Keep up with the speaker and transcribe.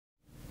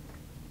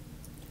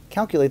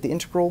calculate the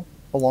integral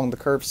along the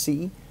curve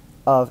C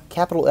of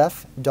capital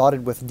F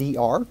dotted with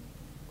dr,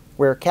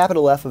 where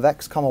capital F of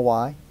x comma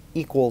y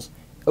equals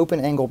open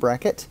angle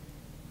bracket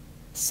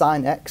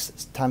sine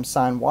x times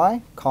sine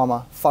y,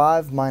 comma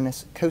 5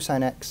 minus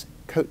cosine x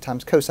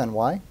times cosine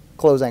y,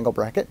 close angle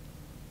bracket.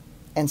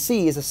 And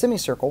C is a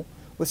semicircle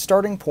with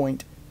starting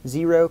point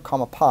 0,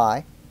 comma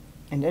pi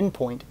and end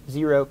point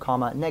 0,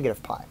 comma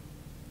negative pi.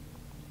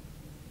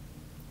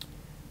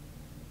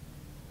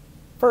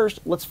 First,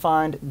 let's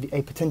find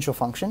a potential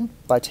function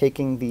by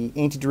taking the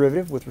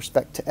antiderivative with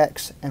respect to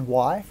x and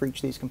y for each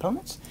of these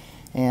components.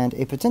 And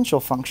a potential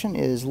function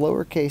is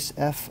lowercase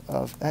f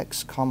of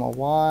x comma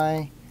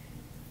y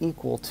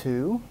equal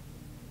to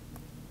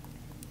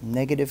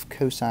negative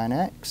cosine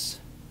x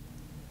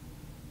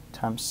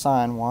times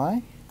sine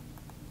y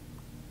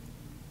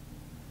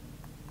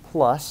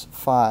plus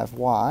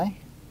 5y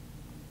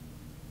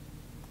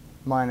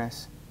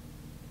minus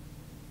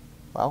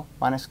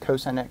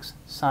cosine x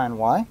sine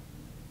y.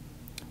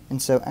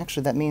 And so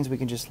actually that means we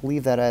can just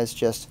leave that as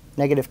just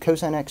negative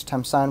cosine x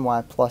times sine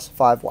y plus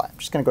 5y. I'm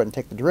just going to go ahead and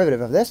take the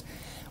derivative of this.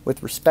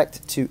 With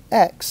respect to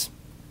x,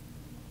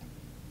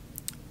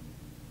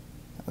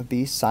 that would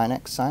be sine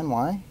x sine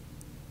y.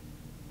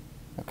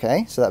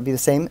 Okay, so that would be the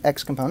same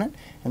x component.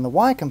 And the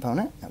y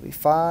component, that would be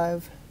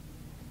 5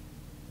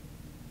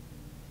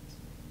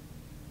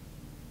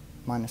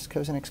 minus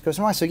cosine x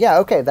cosine y. So yeah,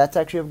 okay, that's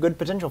actually a good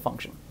potential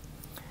function.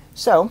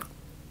 So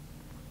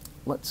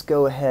let's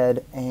go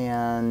ahead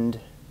and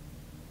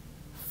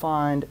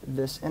find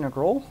this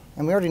integral,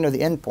 and we already know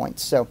the endpoints.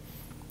 So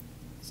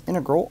this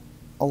integral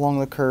along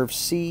the curve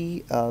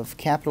C of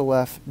capital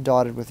F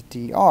dotted with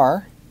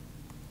dr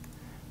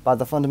by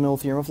the fundamental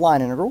theorem of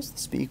line integrals.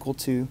 This will be equal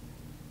to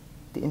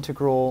the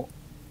integral,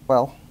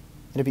 well,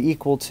 it'll be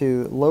equal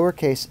to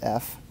lowercase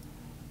f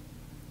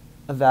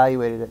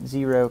evaluated at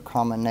 0,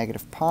 comma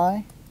negative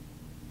pi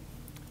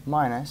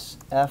minus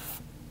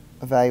f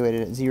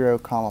evaluated at 0,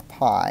 comma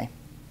pi.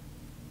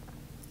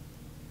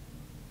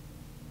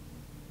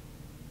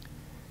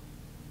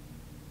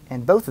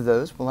 And both of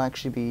those will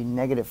actually be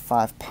negative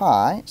 5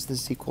 pi, so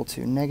this is equal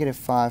to negative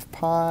 5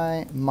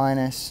 pi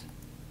minus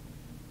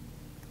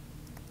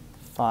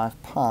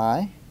 5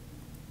 pi.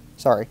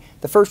 Sorry,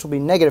 the first will be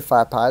negative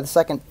 5 pi, the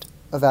second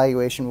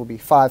evaluation will be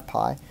 5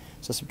 pi.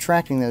 So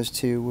subtracting those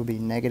two will be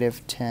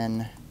negative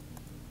 10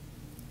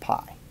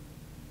 pi.